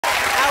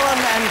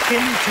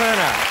Kim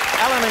Turner.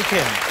 Allan and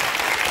Kim.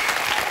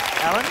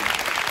 Allan?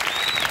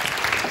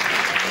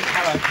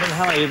 Hello, Kim.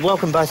 How are you?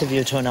 Welcome, both of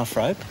you, to Enough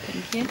Rope.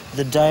 Thank you.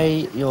 The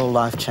day your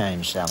life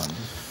changed, Allan.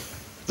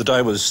 The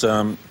day was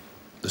the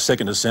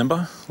 2nd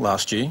December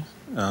last year,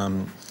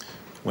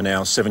 when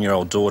our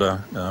 7-year-old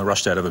daughter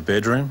rushed out of her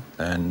bedroom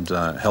and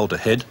held her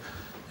head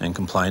and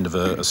complained of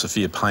a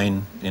severe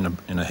pain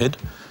in her head.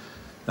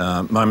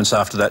 Moments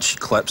after that, she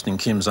collapsed in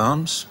Kim's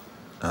arms.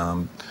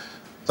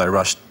 They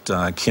rushed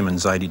Kim and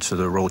Zadie to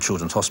the Royal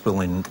Children's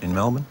Hospital in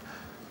Melbourne.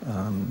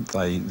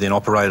 They then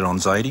operated on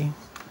Zadie,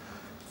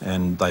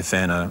 and they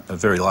found a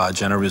very large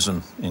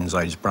aneurysm in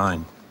Zadie's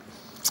brain.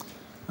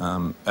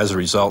 As a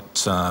result,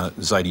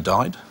 Zadie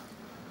died,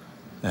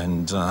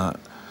 and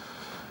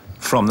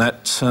from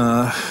that,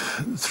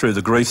 through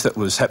the grief that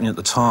was happening at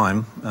the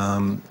time,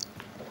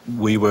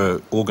 we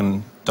were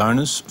organ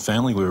donors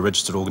family, we were a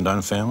registered organ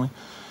donor family,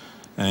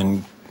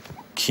 and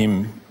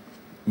Kim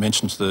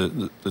mentioned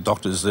to the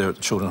doctors there at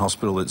the Children's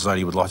Hospital that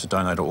Zadie would like to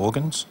donate her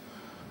organs,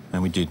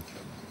 and we did.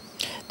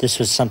 This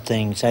was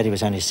something, Zadie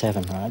was only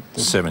 7, right?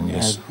 7,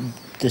 yes.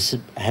 This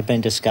had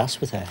been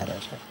discussed with her, had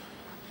it?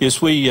 Yes,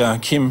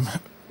 Kim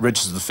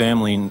registered the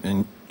family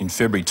in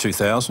February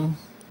 2000,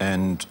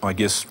 and I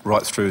guess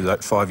right through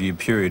that 5-year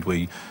period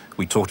we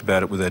talked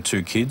about it with our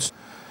 2 kids,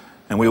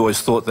 and we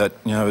always thought that,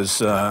 you know,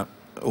 as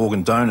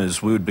organ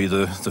donors we would be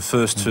the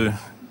first to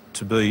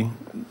be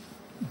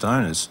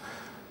donors.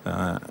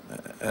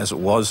 As it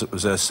was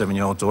our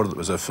 7-year-old daughter that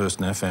was our first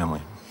in our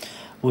family.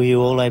 Were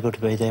you all able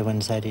to be there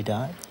when Zadie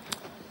died?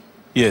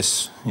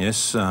 Yes.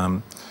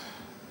 Our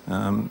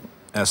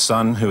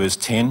son, who is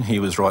 10, he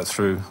was right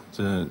through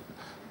the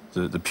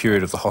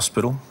period of the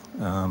hospital,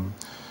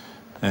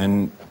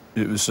 and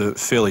it was a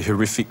fairly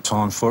horrific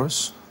time for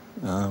us.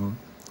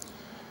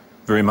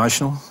 Very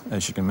emotional,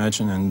 as you can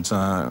imagine, and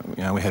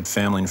you know, we had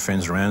family and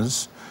friends around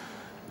us,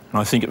 and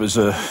I think it was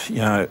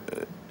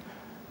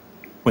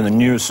when the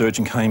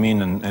neurosurgeon came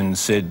in and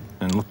said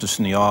and looked us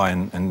in the eye,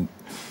 and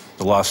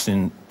the last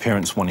thing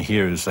parents want to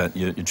hear is that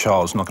your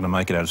child's not going to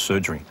make it out of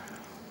surgery.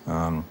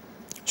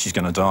 She's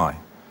going to die.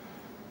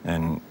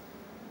 And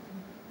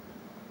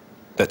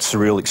that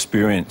surreal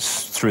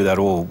experience, through that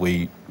all,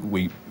 we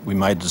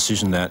made the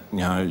decision that, you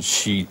know,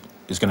 she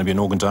is going to be an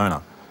organ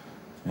donor.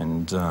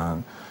 And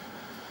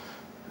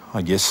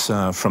I guess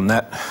from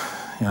that,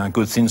 you know,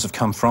 good things have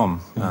come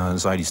from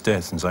Zadie's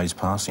death and Zadie's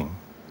passing.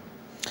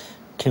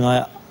 Kim,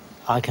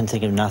 I can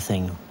think of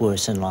nothing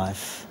worse in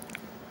life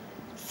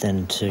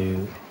than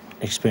to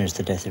experience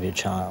the death of your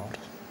child.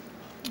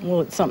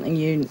 Well, it's something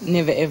you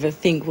never ever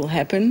think will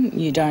happen.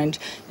 You don't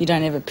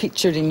ever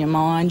picture it in your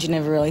mind. You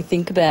never really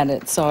think about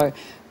it. So,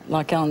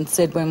 like Allan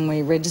said, when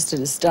we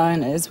registered as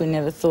donors, we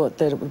never thought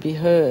that it would be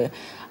her.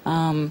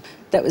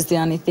 That was the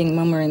only thing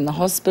when we were in the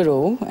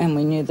hospital and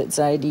we knew that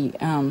Zadie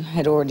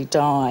had already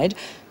died,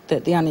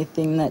 that the only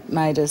thing that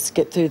made us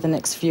get through the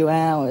next few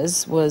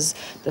hours was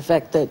the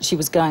fact that she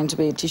was going to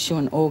be a tissue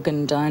and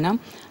organ donor.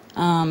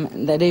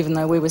 That even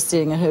though we were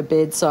sitting at her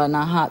bedside and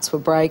our hearts were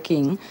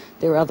breaking,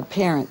 there were other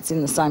parents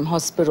in the same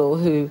hospital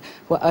who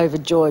were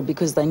overjoyed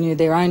because they knew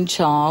their own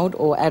child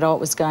or adult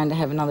was going to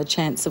have another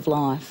chance of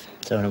life.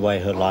 So in a way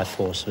her life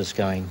force was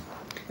going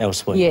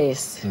elsewhere.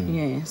 Yes,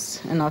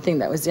 yes. And I think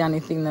that was the only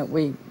thing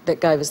that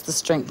gave us the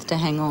strength to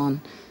hang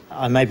on.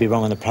 I may be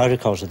wrong on the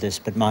protocols of this,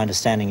 but my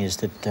understanding is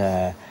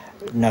that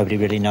nobody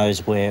really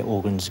knows where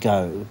organs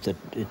go, that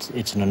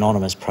it's an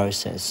anonymous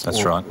process.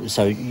 That's right.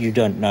 So you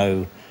don't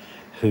know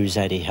who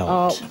Zadie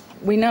helped?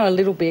 We know a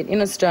little bit.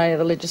 In Australia,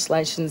 the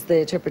legislation's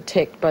there to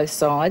protect both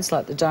sides,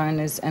 like the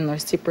donors and the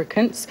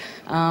reciprocants.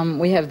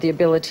 We have the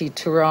ability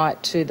to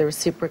write to the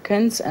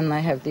reciprocants and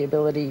they have the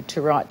ability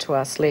to write to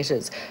us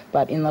letters.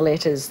 But in the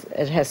letters,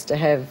 it has to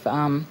have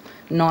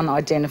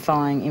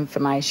non-identifying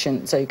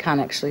information, so you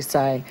can't actually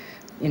say,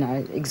 you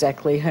know,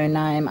 exactly her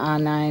name, our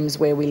names,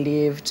 where we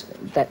lived,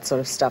 that sort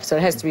of stuff. So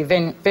it has to be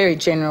very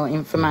general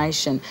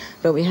information,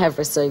 but we have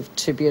received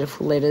 2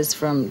 beautiful letters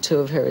from 2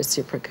 of her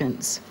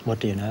reciprocants. What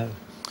do you know?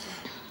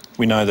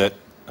 We know that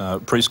a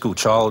preschool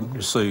child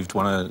received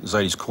one of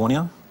Zadie's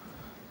cornea,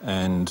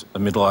 and a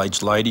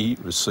middle-aged lady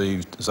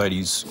received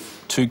Zadie's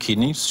 2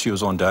 kidneys. She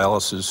was on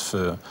dialysis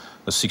for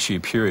a 6-year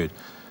period.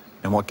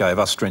 And what gave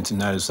us strength in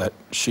that is that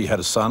she had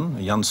a son,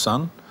 a young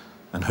son,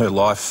 and her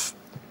life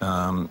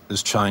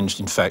has changed.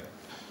 In fact,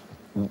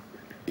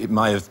 it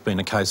may have been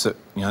a case that,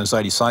 you know,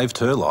 Zadie saved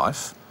her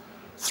life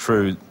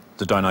through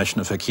the donation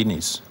of her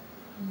kidneys.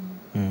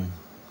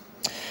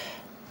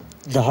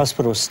 The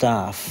hospital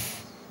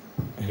staff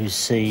who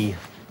see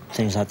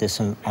things like this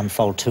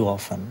unfold too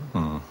often,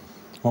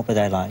 what were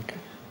they like?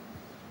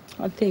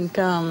 I think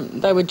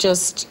they were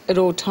just at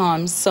all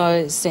times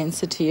so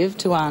sensitive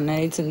to our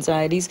needs and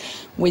Zadie's.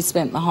 We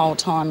spent the whole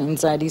time in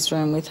Zadie's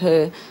room with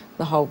her,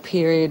 the whole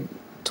period.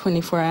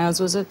 24 hours,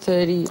 was it?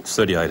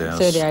 38 hours.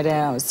 38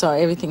 hours. So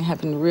everything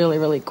happened really,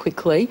 really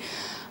quickly.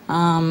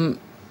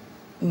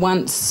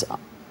 Once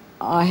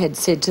I had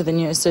said to the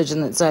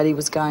neurosurgeon that Zadie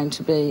was going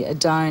to be a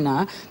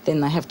donor,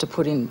 then they have to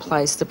put in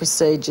place the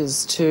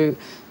procedures to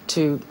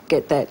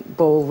get that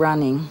ball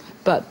running.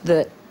 But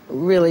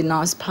really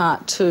nice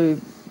part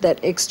too, that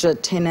extra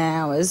 10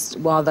 hours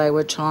while they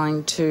were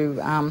trying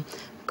to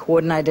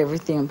coordinate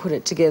everything and put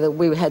it together.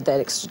 We had that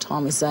extra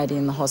time with Zadie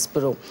in the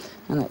hospital,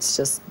 and that's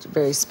just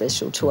very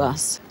special to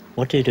us.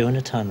 What do you do in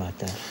a time like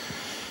that?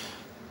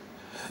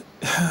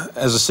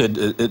 As I said,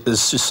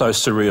 it's just so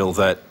surreal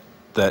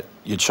that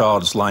your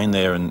child's laying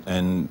there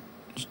and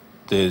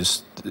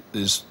there's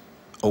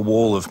a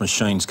wall of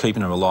machines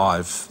keeping her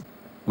alive.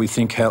 We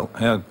think how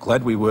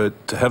glad we were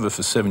to have her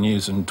for 7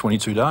 years and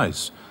 22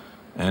 days.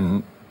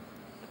 And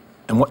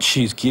what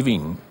she's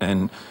giving,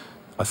 and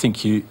I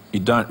think you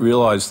don't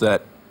realise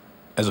that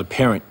as a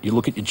parent. You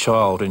look at your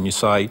child and you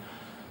say,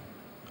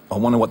 I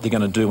wonder what they're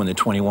going to do when they're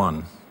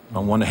 21. I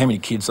wonder how many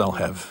kids they'll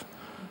have.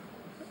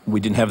 We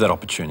didn't have that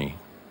opportunity.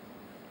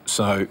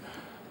 So,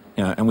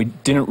 and we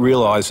didn't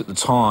realise at the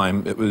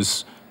time, it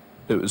was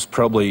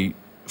probably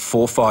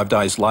 4 or 5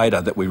 days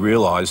later that we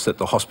realised that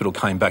the hospital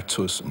came back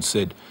to us and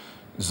said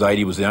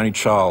Zadie was the only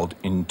child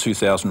in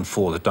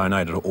 2004 that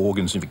donated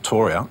organs in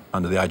Victoria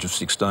under the age of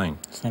 16.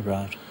 Is that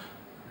right?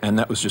 And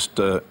that was just,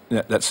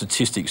 that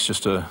statistic's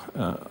just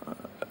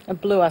It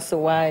blew us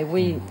away.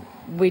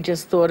 We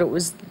just thought it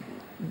was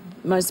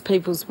most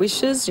people's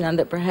wishes,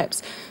 that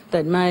perhaps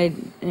they'd made,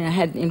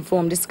 had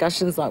informed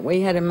discussions like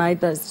we had and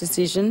made those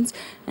decisions,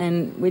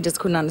 and we just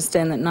couldn't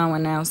understand that no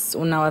one else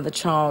or no other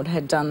child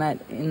had done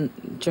that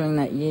during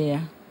that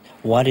year.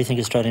 Why do you think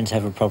Australians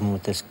have a problem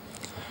with this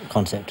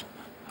concept?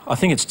 I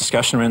think it's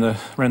discussion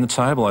around the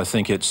table. I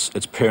think it's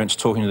parents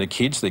talking to their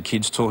kids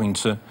talking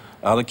to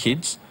other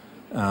kids,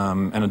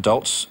 and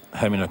adults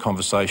having a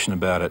conversation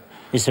about it.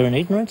 Is there an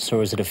ignorance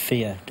or is it a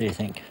fear, do you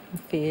think?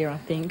 Fear, I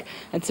think.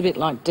 It's a bit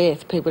like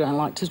death. People don't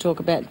like to talk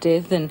about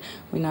death, and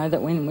we know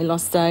that when we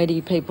lost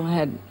Zadie, people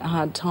had a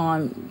hard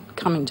time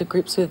coming to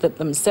grips with it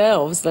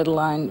themselves, let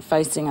alone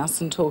facing us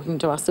and talking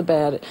to us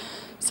about it.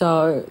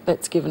 So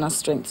that's given us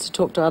strength to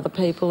talk to other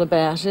people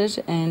about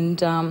it,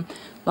 and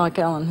like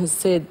Allan has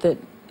said, that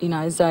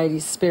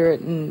Zadie's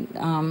spirit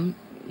and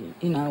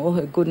all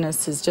her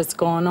goodness has just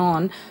gone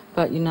on,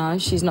 but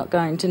she's not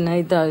going to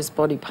need those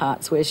body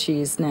parts where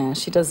she is now.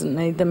 She doesn't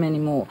need them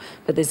anymore,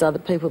 but there's other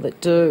people that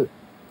do.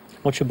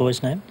 What's your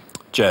boy's name?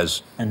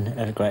 Jazz. And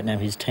a great name.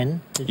 He's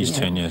 10? He's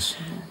 10, yes.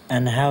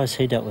 And how has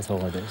he dealt with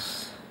all of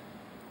this?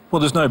 Well,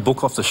 there's no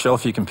book off the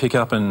shelf you can pick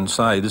up and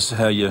say this is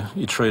how you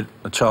treat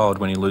a child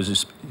when he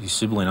loses his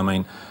sibling. I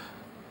mean,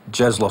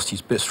 Jazz lost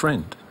his best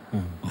friend.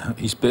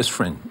 His best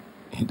friend.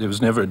 There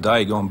was never a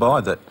day gone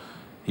by that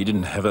he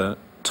didn't have a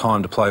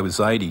time to play with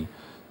Zadie.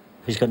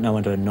 He's got no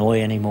one to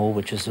annoy anymore,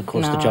 which is, of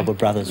course, the job of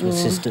brothers with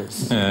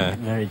sisters. Yeah.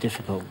 Very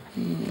difficult.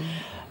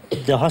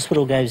 The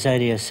hospital gave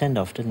Zadie a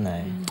send-off, didn't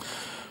they?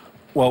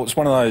 Well, it's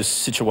one of those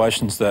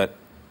situations that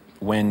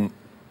when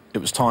it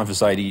was time for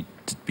Zadie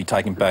to be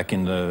taken back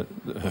into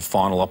her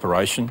final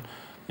operation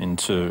and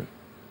to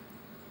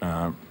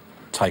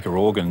take her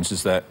organs,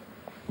 is that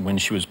when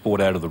she was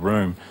brought out of the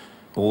room,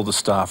 all the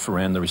staff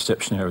around the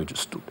reception area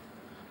just stood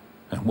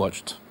and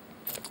watched.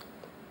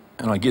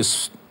 And I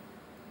guess,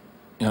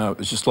 it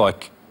was just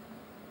like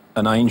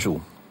an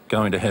angel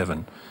going to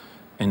heaven.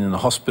 And in the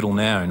hospital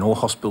now, in all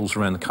hospitals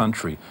around the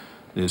country,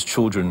 there's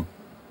children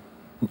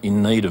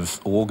in need of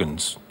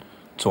organs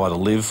to either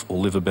live or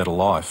live a better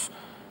life.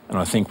 And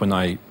I think when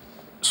they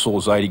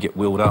saw Zadie get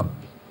wheeled up,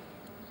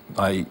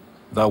 they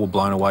were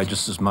blown away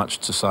just as much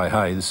to say,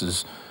 hey, this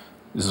is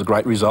a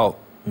great result.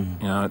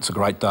 It's a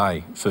great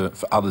day for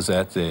others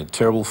out there.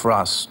 Terrible for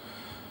us,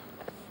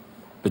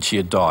 but she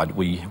had died.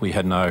 We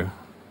had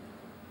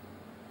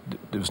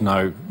there was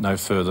no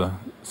further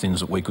things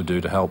that we could do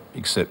to help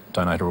except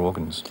donate her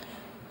organs.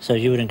 So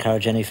you would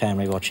encourage any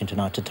family watching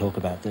tonight to talk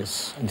about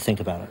this and think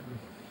about it?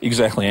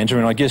 Exactly, Andrew,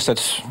 and I guess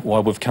that's why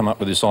we've come up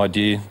with this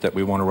idea that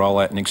we want to roll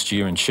out next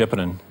year in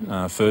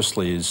Shepparton.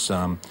 Firstly is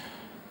a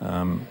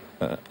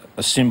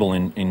symbol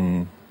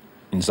in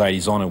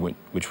Zadie's honour,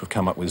 which we've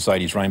come up with,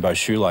 Zadie's rainbow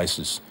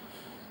shoelaces.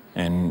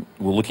 And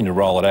we're looking to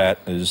roll it out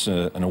as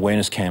an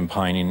awareness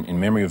campaign in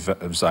memory of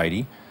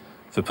Zadie,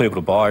 for people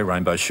to buy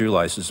rainbow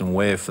shoelaces and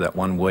wear for that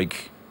 1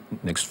 week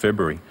next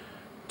February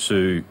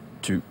to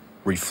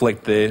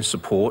reflect their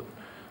support,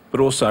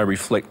 but also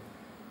reflect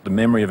the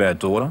memory of our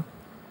daughter,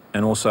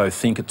 and also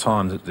think at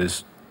times that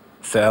there's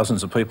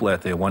thousands of people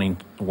out there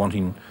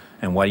wanting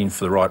and waiting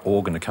for the right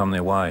organ to come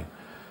their way.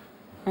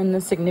 And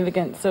the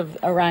significance of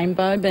a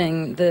rainbow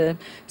being the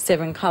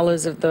 7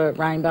 colours of the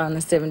rainbow and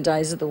the 7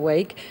 days of the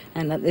week,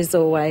 and that there's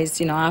always,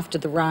 after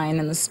the rain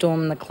and the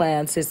storm and the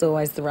clouds, there's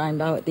always the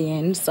rainbow at the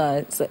end, so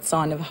it's that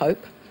sign of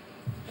hope.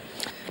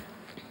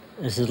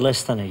 This is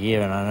less than a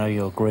year, and I know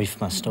your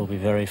grief must still be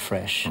very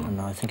fresh, and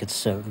I think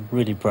it's a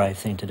really brave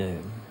thing to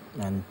do,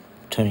 and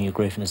turning your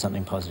grief into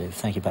something positive.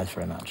 Thank you both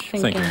very much.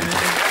 Thank you.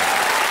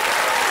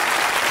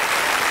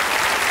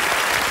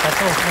 That's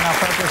all from our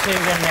program. We'll see you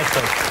again next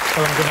week.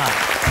 Well, and good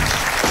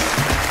night.